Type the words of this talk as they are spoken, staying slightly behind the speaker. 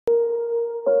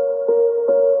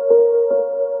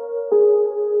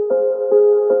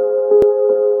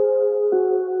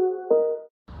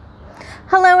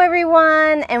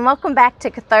everyone, and welcome back to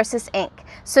Catharsis Inc.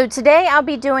 So today I'll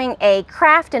be doing a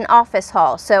craft and office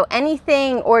haul. So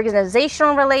anything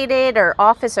organizational related or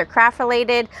office or craft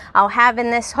related I'll have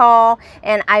in this haul.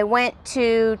 And I went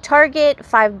to Target,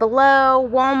 Five Below,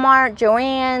 Walmart,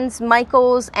 Joanns,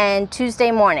 Michael's, and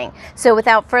Tuesday Morning. So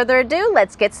without further ado,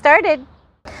 let's get started.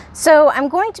 So I'm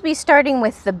going to be starting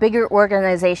with the bigger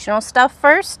organizational stuff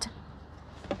first.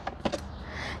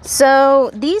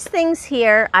 So these things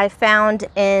here I found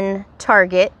in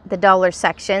Target, the dollar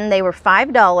section. They were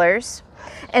 $5,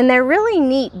 and they're really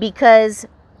neat because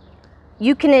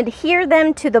you can adhere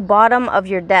them to the bottom of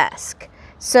your desk.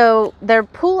 So they're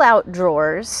pull-out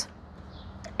drawers,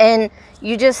 and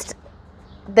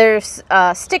there's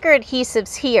sticker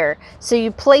adhesives here, so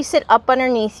you place it up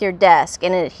underneath your desk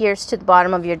and it adheres to the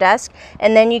bottom of your desk,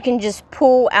 and then you can just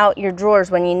pull out your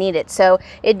drawers when you need it. So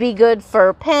it'd be good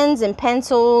for pens and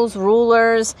pencils,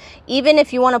 rulers. Even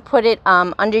if you want to put it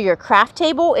under your craft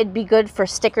table, it'd be good for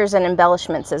stickers and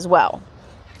embellishments as well.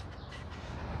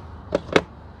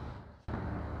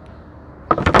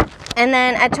 And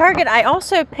then at Target, I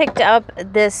also picked up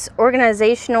this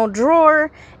organizational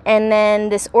drawer and then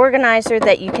this organizer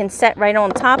that you can set right on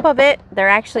top of it. They're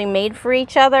actually made for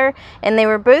each other, and they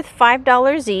were both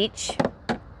 $5 each.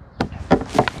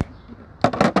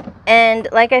 And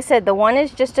like I said, the one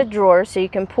is just a drawer, so you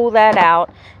can pull that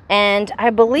out. And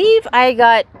I believe I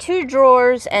got 2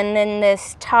 drawers and then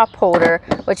this top holder,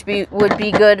 which would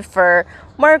be good for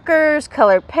markers,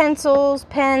 colored pencils,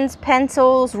 pens,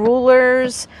 pencils,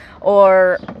 rulers,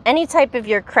 or any type of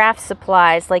your craft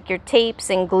supplies like your tapes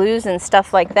and glues and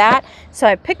stuff like that. So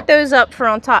I picked those up for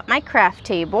on top my craft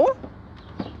table.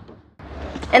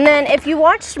 And then if you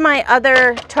watched my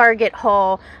other Target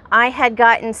haul, I had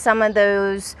gotten some of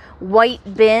those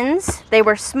white bins. They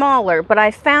were smaller, but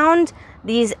I found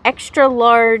these extra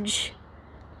large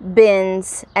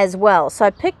bins as well. So I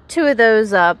picked 2 of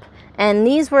those up, and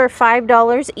these were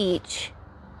 $5 each.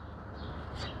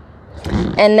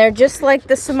 And they're just like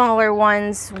the smaller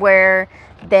ones where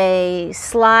they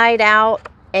slide out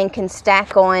and can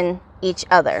stack on each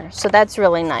other. So that's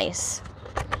really nice.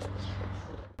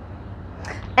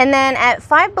 And then at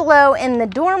Five Below in the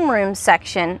dorm room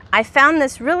section, I found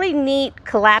this really neat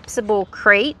collapsible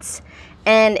crates.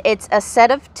 And it's a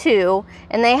set of 2,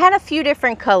 and they had a few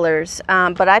different colors,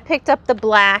 but I picked up the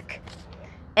black,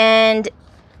 and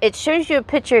it shows you a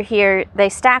picture here. They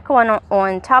stack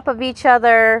on top of each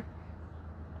other,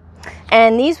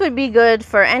 and these would be good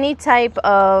for any type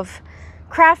of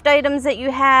craft items that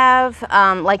you have,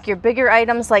 like your bigger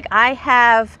items. Like I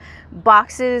have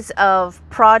boxes of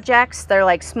projects. They're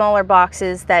like smaller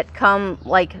boxes that come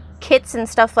like kits and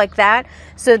stuff like that,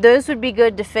 so those would be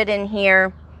good to fit in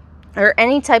here, or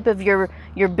any type of your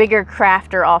bigger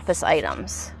craft or office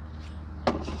items.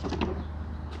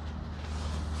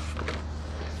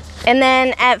 And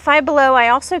then at Five Below, I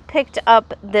also picked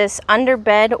up this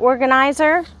underbed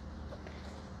organizer,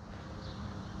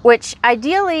 which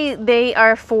ideally they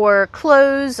are for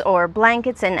clothes or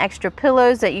blankets and extra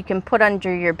pillows that you can put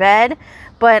under your bed.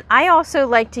 But I also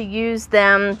like to use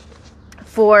them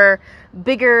for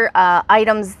bigger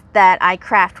items that I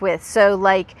craft with. So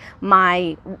like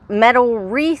my metal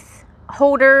wreath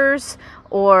holders,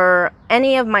 or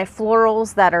any of my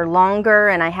florals that are longer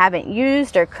and I haven't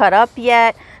used or cut up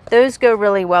yet, those go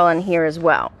really well in here as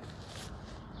well.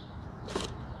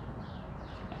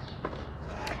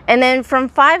 And then from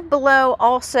Five Below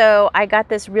also, I got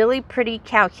this really pretty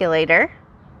calculator.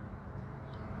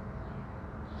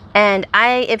 And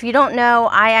if you don't know,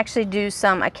 I actually do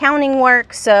some accounting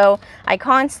work, so I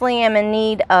constantly am in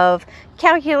need of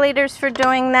calculators for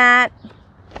doing that.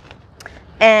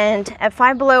 And at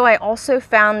Five Below, I also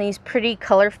found these pretty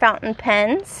color fountain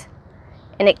pens,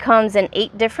 and it comes in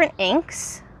 8 different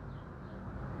inks.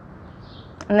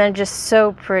 And they're just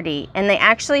so pretty. And they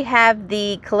actually have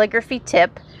the calligraphy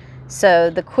tip, so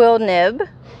the quill nib.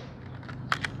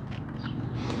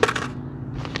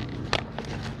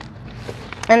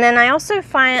 And then I also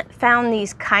found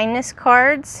these kindness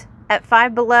cards at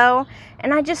Five Below,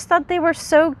 and I just thought they were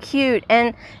so cute.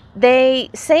 And they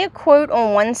say a quote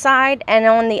on one side, and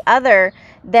on the other,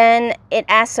 then it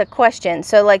asks a question.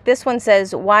 So like this one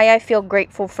says, "Why I feel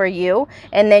grateful for you,"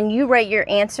 and then you write your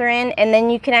answer in, and then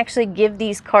you can actually give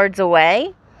these cards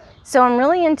away. So I'm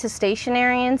really into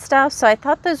stationery and stuff, so I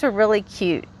thought those were really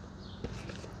cute.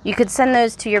 You could send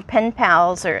those to your pen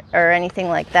pals or anything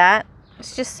like that.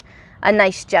 It's just a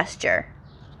nice gesture.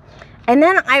 And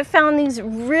then I found these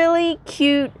really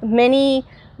cute mini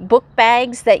book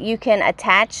bags that you can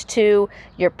attach to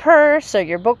your purse or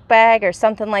your book bag or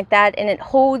something like that, and it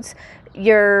holds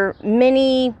your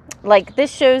mini like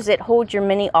this shows it holds your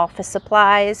mini office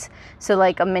supplies. So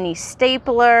like a mini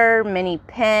stapler, mini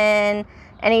pen,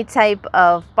 any type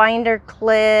of binder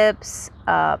clips,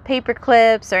 paper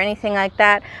clips, or anything like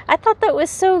that. I thought that was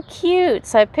so cute,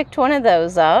 so I picked one of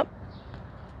those up.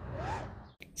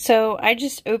 So I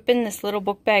just opened this little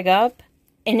book bag up,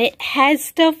 and it has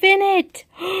stuff in it.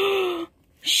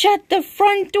 Shut the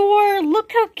front door.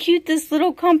 Look how cute this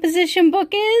little composition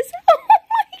book is. Oh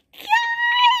my God.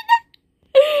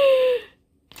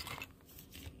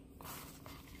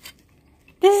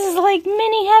 This is like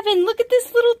mini heaven. Look at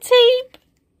this little tape.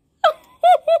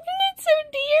 It's so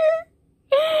dear.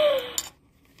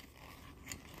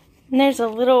 And there's a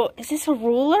little, is this a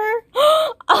ruler?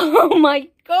 Oh my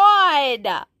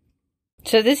God.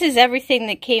 So this is everything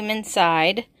that came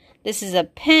inside. This is a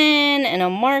pen and a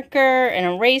marker, an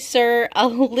eraser, a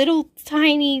little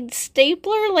tiny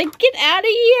stapler. Like, get out of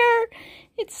here.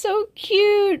 It's so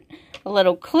cute. A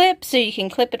little clip so you can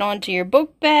clip it onto your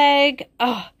book bag.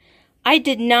 Oh, I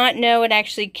did not know it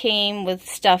actually came with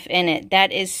stuff in it.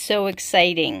 That is so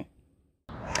exciting.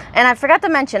 And I forgot to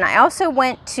mention, I also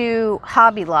went to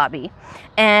Hobby Lobby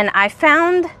and I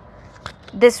found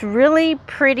this really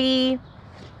pretty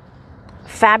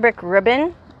fabric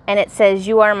ribbon, and it says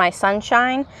 "You Are My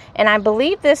Sunshine," and I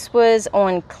believe this was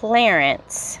on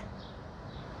clearance,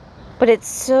 but it's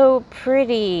so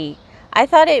pretty. I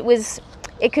thought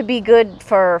it could be good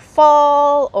for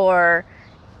fall or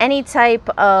any type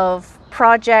of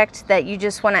project that you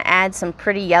just want to add some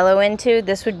pretty yellow into.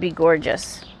 This would be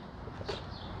gorgeous.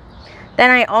 Then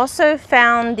I also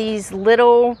found these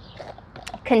little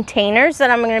containers that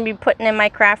I'm going to be putting in my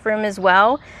craft room as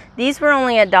well. These were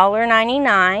only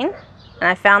 $1.99, and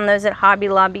I found those at Hobby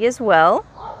Lobby as well.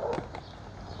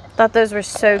 Thought those were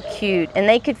so cute, and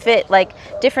they could fit like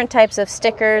different types of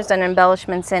stickers and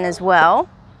embellishments in as well.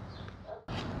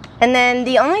 And then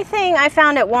the only thing I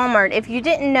found at Walmart, if you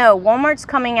didn't know, Walmart's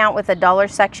coming out with a dollar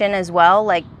section as well,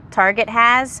 like Target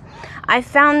has. I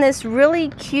found this really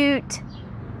cute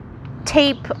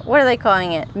tape, what are they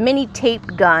calling it? Mini tape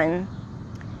gun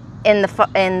in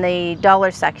the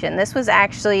dollar section. This was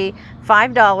actually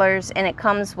 $5, and it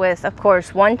comes with, of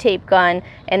course, one tape gun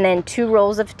and then 2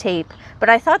 rolls of tape. But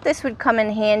I thought this would come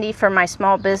in handy for my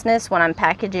small business when I'm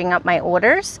packaging up my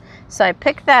orders. So I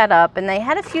picked that up, and they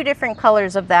had a few different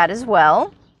colors of that as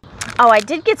well. Oh, I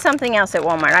did get something else at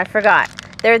Walmart. I forgot.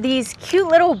 There are these cute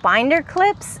little binder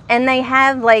clips, and they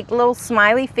have like little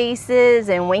smiley faces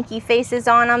and winky faces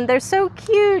on them. They're so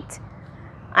cute.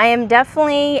 I am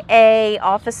definitely a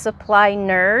office supply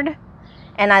nerd,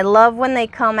 and I love when they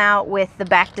come out with the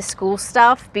back to school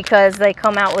stuff because they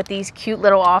come out with these cute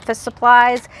little office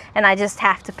supplies, and I just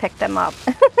have to pick them up.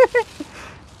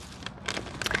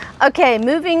 Okay,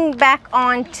 moving back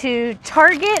on to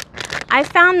Target, I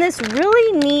found this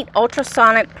really neat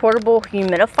ultrasonic portable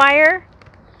humidifier,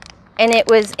 and it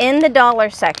was in the dollar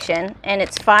section, and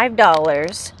it's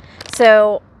 $5.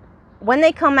 So when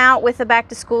they come out with the back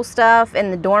to school stuff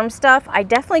and the dorm stuff, I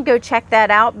definitely go check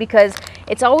that out because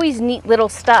it's always neat little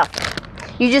stuff.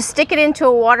 You just stick it into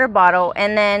a water bottle,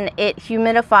 and then it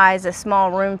humidifies a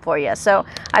small room for you. So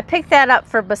I picked that up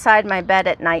for beside my bed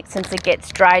at night since it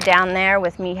gets dry down there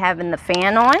with me having the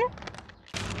fan on.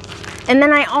 And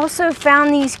then I also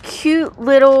found these cute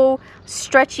little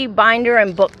stretchy binder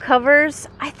and book covers.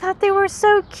 I thought they were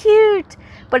so cute.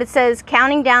 But it says,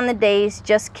 "Counting down the days,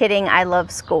 just kidding, I love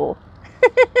school."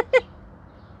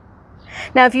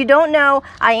 Now, if you don't know,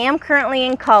 I am currently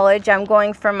in college. I'm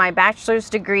going for my bachelor's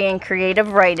degree in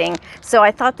creative writing. So I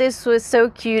thought this was so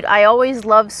cute. I always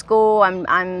loved school.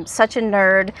 I'm such a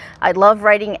nerd. I love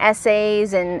writing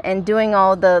essays and doing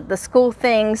all the school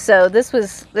things. So this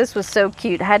was so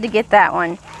cute. I had to get that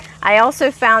one. I also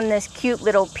found this cute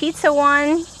little pizza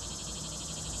one.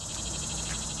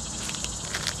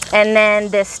 And then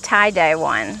this tie-dye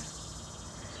one.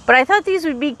 But I thought these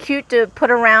would be cute to put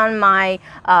around my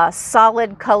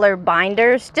solid color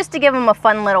binders, just to give them a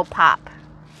fun little pop.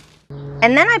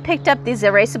 And then I picked up these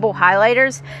erasable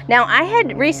highlighters. Now, I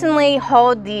had recently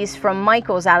hauled these from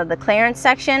Michael's out of the clearance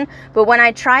section, but when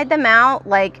I tried them out,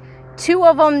 like 2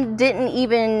 of them didn't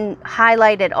even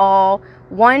highlight at all.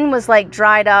 One was like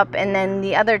dried up, and then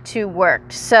the other 2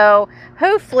 worked. So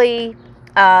hopefully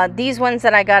these ones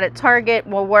that I got at Target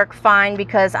will work fine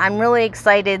because I'm really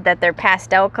excited that they're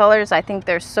pastel colors. I think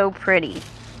they're so pretty.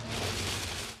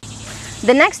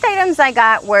 The next items I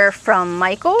got were from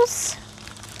Michael's.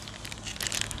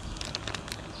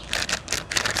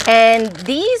 And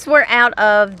these were out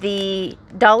of the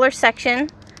dollar section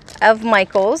of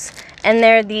Michael's. And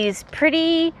they're these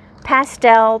pretty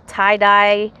pastel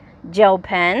tie-dye gel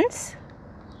pens.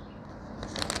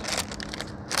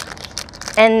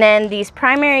 And then these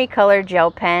primary color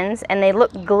gel pens, and they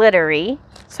look glittery.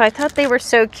 So I thought they were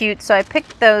so cute, so I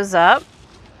picked those up.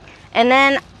 And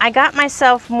then I got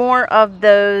myself more of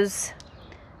those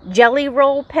jelly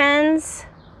roll pens.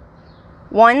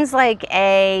 One's like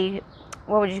a,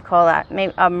 what would you call that?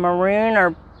 Maybe a maroon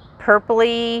or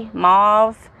purpley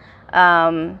mauve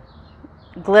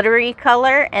glittery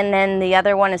color, and then the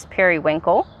other one is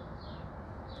periwinkle.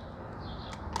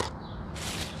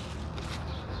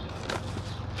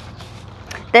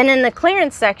 Then in the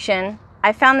clearance section,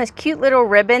 I found this cute little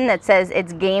ribbon that says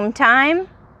it's game time.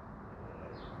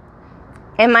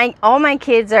 And all my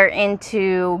kids are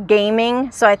into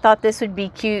gaming, so I thought this would be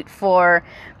cute for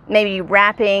maybe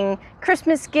wrapping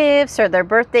Christmas gifts or their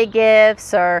birthday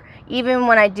gifts, or even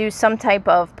when I do some type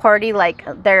of party, like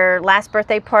their last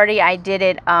birthday party, I did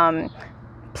it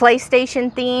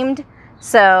PlayStation themed.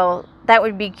 So that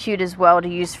would be cute as well to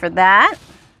use for that.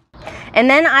 And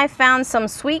then I found some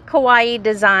sweet kawaii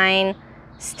design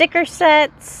sticker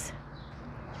sets,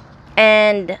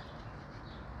 and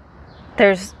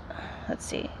there's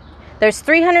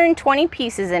 320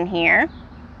 pieces in here.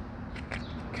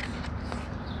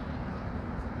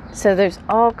 So there's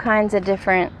all kinds of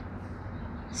different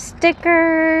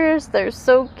stickers. They're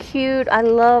so cute. I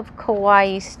love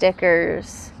kawaii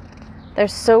stickers. They're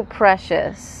so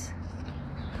precious.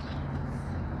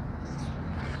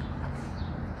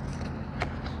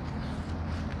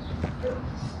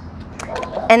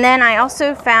 And then I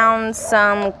also found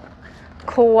some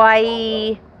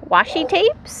kawaii washi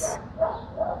tapes.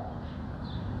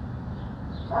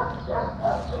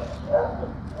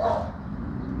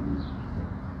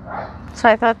 So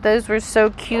I thought those were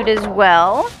so cute as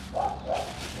well.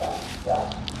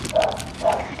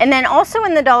 And then also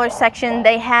in the dollar section,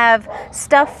 they have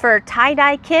stuff for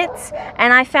tie-dye kits.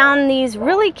 And I found these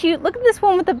really cute, look at this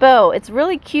one with the bow. It's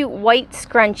really cute white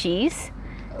scrunchies.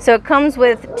 So it comes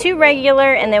with 2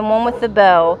 regular and then 1 with the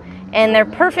bow, and they're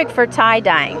perfect for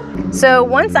tie-dyeing. So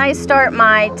once I start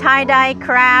my tie-dye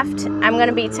craft, I'm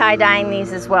gonna be tie-dyeing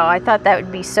these as well. I thought that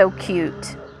would be so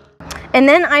cute. And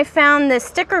then I found this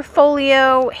sticker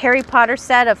folio Harry Potter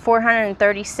set of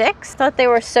 436. Thought they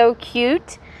were so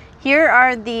cute. Here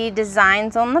are the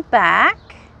designs on the back.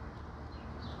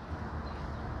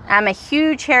 I'm a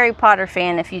huge Harry Potter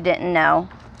fan, if you didn't know.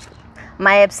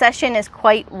 My obsession is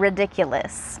quite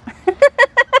ridiculous.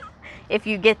 If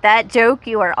you get that joke,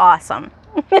 you are awesome.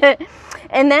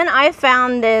 And then I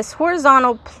found this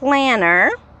horizontal planner,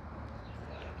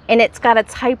 and it's got a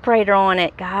typewriter on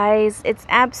it, guys. It's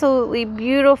absolutely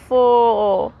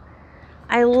beautiful.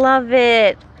 I love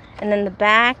it. And then the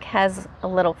back has a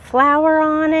little flower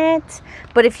on it.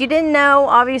 But if you didn't know,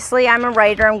 obviously I'm a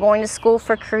writer. I'm going to school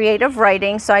for creative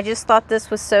writing, so I just thought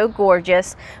this was so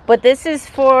gorgeous. But this is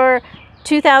for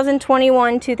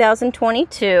 2021,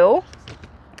 2022.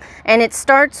 And it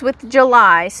starts with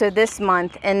July, so this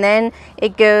month, and then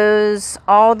it goes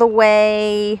all the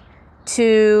way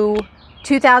to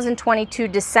 2022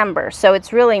 December. So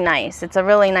it's really nice. It's a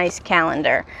really nice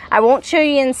calendar. I won't show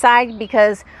you inside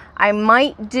because I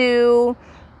might do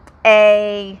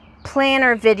a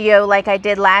planner video like I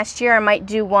did last year. I might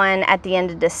do one at the end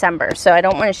of December, so I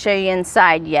don't want to show you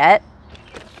inside yet.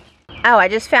 Oh, I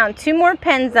just found 2 more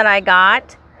pens that I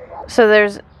got. So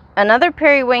there's another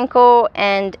periwinkle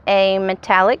and a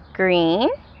metallic green.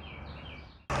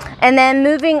 And then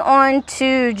moving on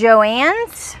to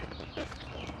Joann's,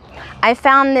 I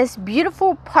found this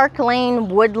beautiful Park Lane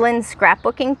woodland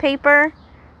scrapbooking paper.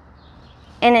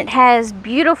 And it has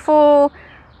beautiful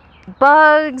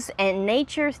bugs and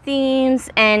nature themes,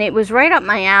 and it was right up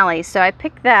my alley, so I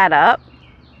picked that up.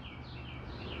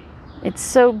 It's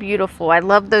so beautiful. I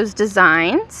love those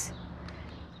designs.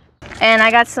 And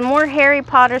I got some more Harry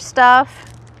Potter stuff.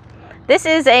 This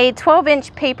is a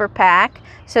 12-inch paper pack,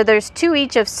 so there's 2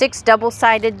 each of 6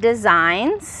 double-sided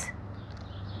designs.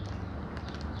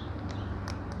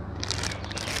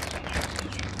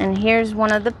 And here's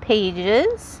one of the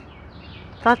pages.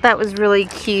 Thought that was really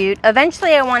cute.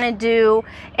 Eventually I want to do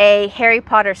a Harry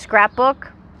Potter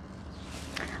scrapbook.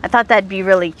 I thought that'd be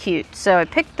really cute, so I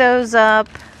picked those up.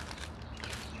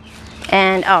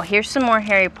 And oh, here's some more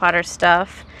Harry Potter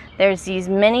stuff. There's these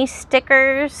mini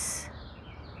stickers,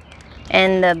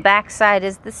 and the back side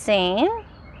is the same.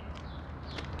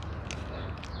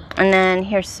 And then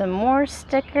here's some more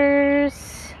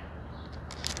stickers,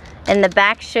 and the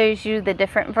back shows you the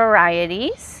different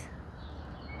varieties.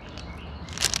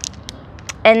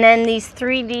 And then these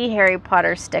 3D Harry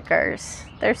Potter stickers.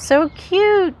 They're so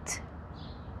cute.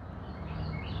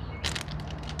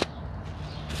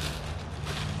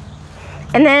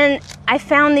 And then I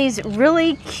found these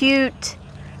really cute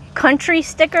country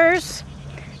stickers.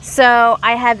 So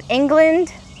I have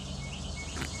England.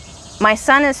 My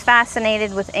son is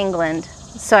fascinated with England,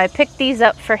 so I picked these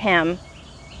up for him.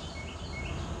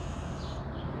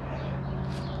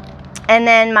 And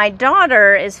then my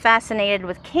daughter is fascinated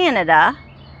with Canada,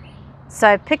 so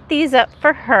I picked these up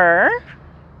for her.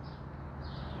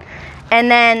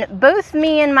 And then both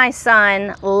me and my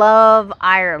son love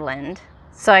Ireland,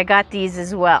 so I got these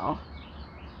as well.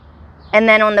 And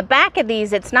then on the back of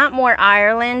these, it's not more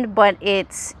Ireland, but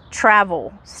it's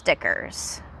travel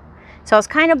stickers. So I was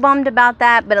kind of bummed about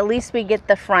that, but at least we get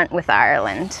the front with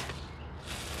Ireland.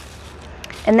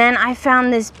 And then I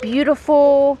found this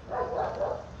beautiful,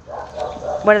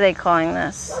 what are they calling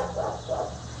this?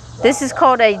 This is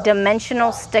called a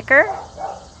dimensional sticker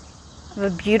of a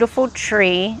beautiful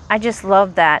tree. I just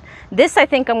love that. This I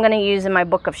think I'm going to use in my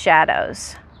book of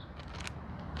shadows.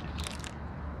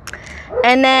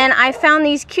 And then I found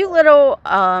these cute little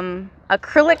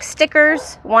acrylic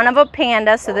stickers, one of a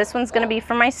panda, so this one's going to be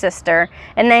for my sister.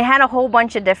 And they had a whole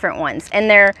bunch of different ones, and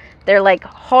they're like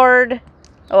hard.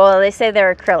 Well, they say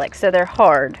they're acrylic, so they're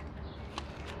hard.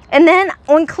 And then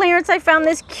on clearance I found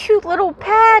this cute little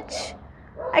patch.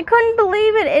 I couldn't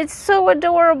believe it. It's so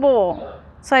adorable.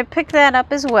 So I picked that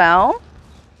up as well.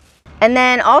 And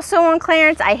then also on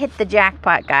clearance, I hit the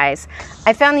jackpot, guys.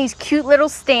 I found these cute little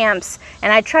stamps,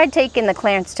 and I tried taking the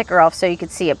clearance sticker off so you could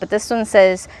see it, but this one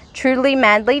says, truly,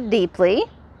 madly, deeply.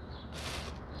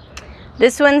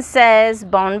 This one says,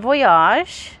 bon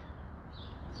voyage.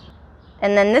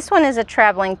 And then this one is a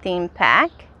traveling theme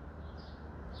pack.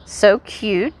 So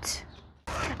cute.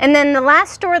 And then the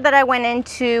last store that I went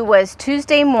into was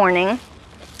Tuesday Morning.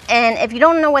 And if you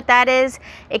don't know what that is,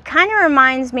 it kind of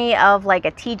reminds me of like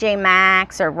a TJ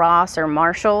Maxx or Ross or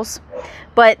Marshall's.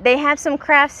 But they have some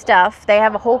craft stuff. They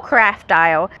have a whole craft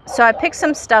aisle. So I picked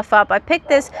some stuff up. I picked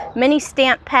this mini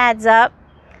stamp pads up,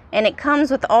 and it comes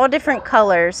with all different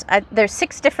colors. There's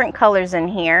 6 different colors in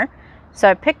here. So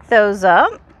I picked those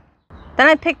up. Then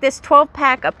I picked this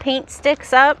 12-pack of paint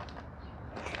sticks up.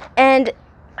 And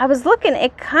I was looking,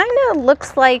 it kind of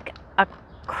looks like a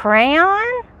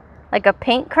crayon. Like a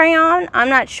paint crayon. I'm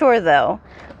not sure though,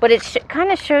 but it kind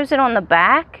of shows it on the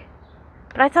back.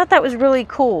 But I thought that was really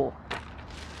cool.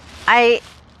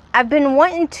 I've been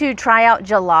wanting to try out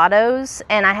gelatos,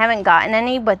 and I haven't gotten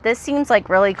any, but this seems like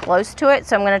really close to it,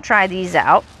 so I'm going to try these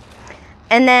out.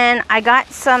 And then I got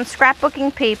some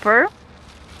scrapbooking paper,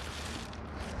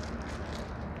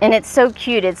 and it's so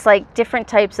cute. It's like different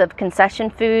types of concession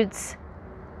foods.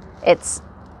 It's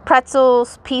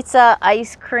pretzels, pizza,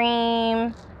 ice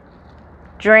cream,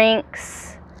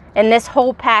 drinks, and this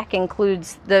whole pack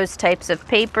includes those types of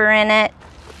paper in it.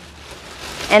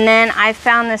 And then I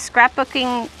found this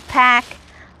scrapbooking pack.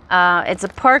 It's a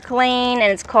Park Lane,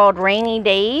 and it's called Rainy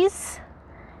Days.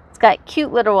 It's got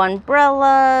cute little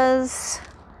umbrellas,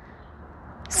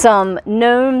 some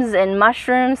gnomes and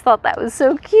mushrooms. Thought that was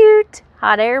so cute.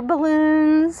 Hot air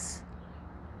balloons.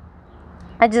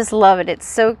 I just love it. It's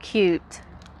so cute.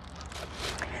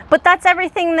 But that's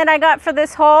everything that I got for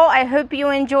this haul. I hope you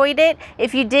enjoyed it.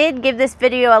 If you did, give this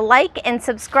video a like and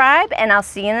subscribe, and I'll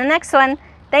see you in the next one.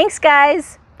 Thanks,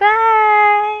 guys.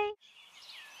 Bye.